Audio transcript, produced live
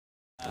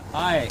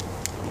Hi.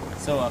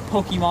 So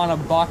Pokemon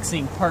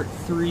unboxing part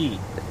 3.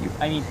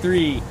 I mean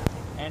 3.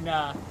 And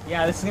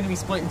yeah, this is gonna be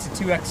split into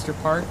 2 extra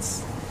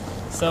parts.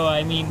 So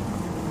I mean,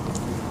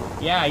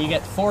 yeah, you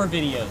get 4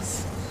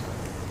 videos.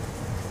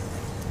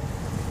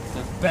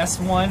 The best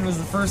one was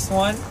the first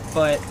one,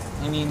 but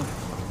I mean,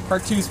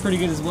 part 2 is pretty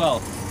good as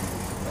well.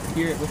 But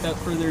here, without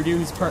further ado,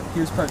 here's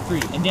part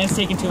 3. And Dan's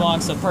taking too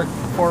long, so part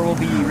 4 will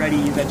be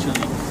ready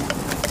eventually.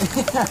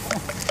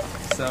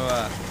 So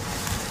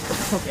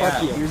yeah,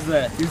 here's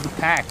the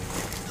pack.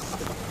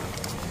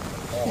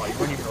 Oh,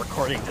 you're even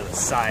recording to the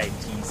side.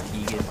 Jeez,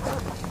 Keegan.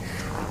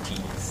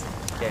 Jeez.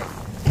 Okay.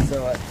 So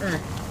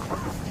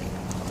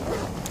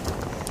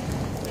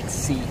let's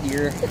see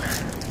here.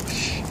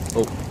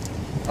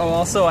 Oh,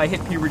 also I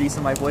hit puberty,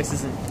 so my voice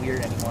isn't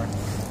weird anymore.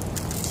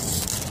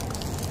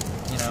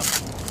 You know.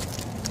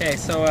 Okay,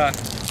 so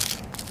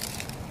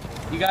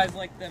you guys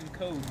like them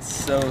codes,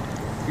 so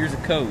here's a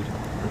code.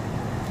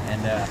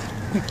 And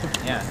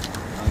yeah,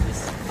 I'll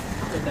just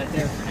put that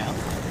there for now.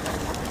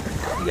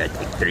 You gotta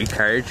take 3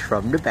 cards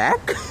from the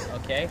back.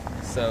 Okay,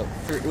 so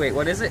wait,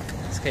 what is it?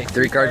 Okay,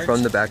 3 cards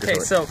from the back. Okay,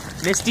 so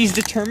Misty's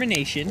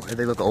Determination. Why do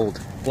they look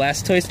old?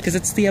 Blastoise, because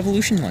it's the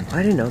evolution one.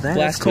 I didn't know that.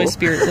 Blastoise, cool.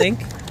 Spirit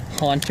Link,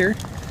 Haunter,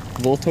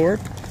 Voltorb,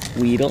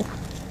 Weedle,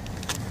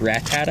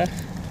 Rattata,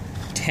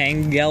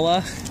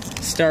 Tangela,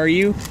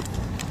 Staryu,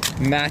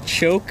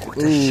 Machoke.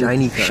 Ooh, a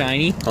shiny card.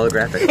 Shiny.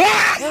 Holographic.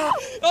 Ah!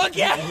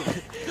 Okay!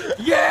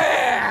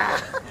 Yeah!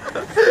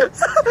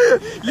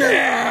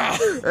 Yeah!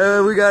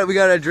 We got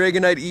a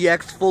Dragonite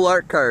EX full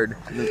art card.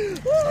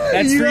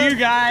 That's for you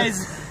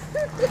guys.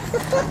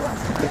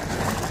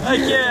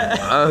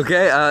 Yeah.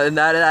 Okay, and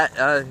that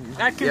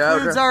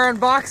concludes our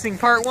unboxing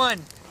part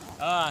 1.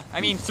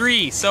 I mean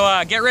 3.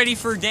 So get ready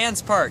for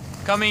Dan's part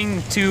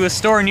coming to a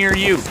store near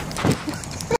you.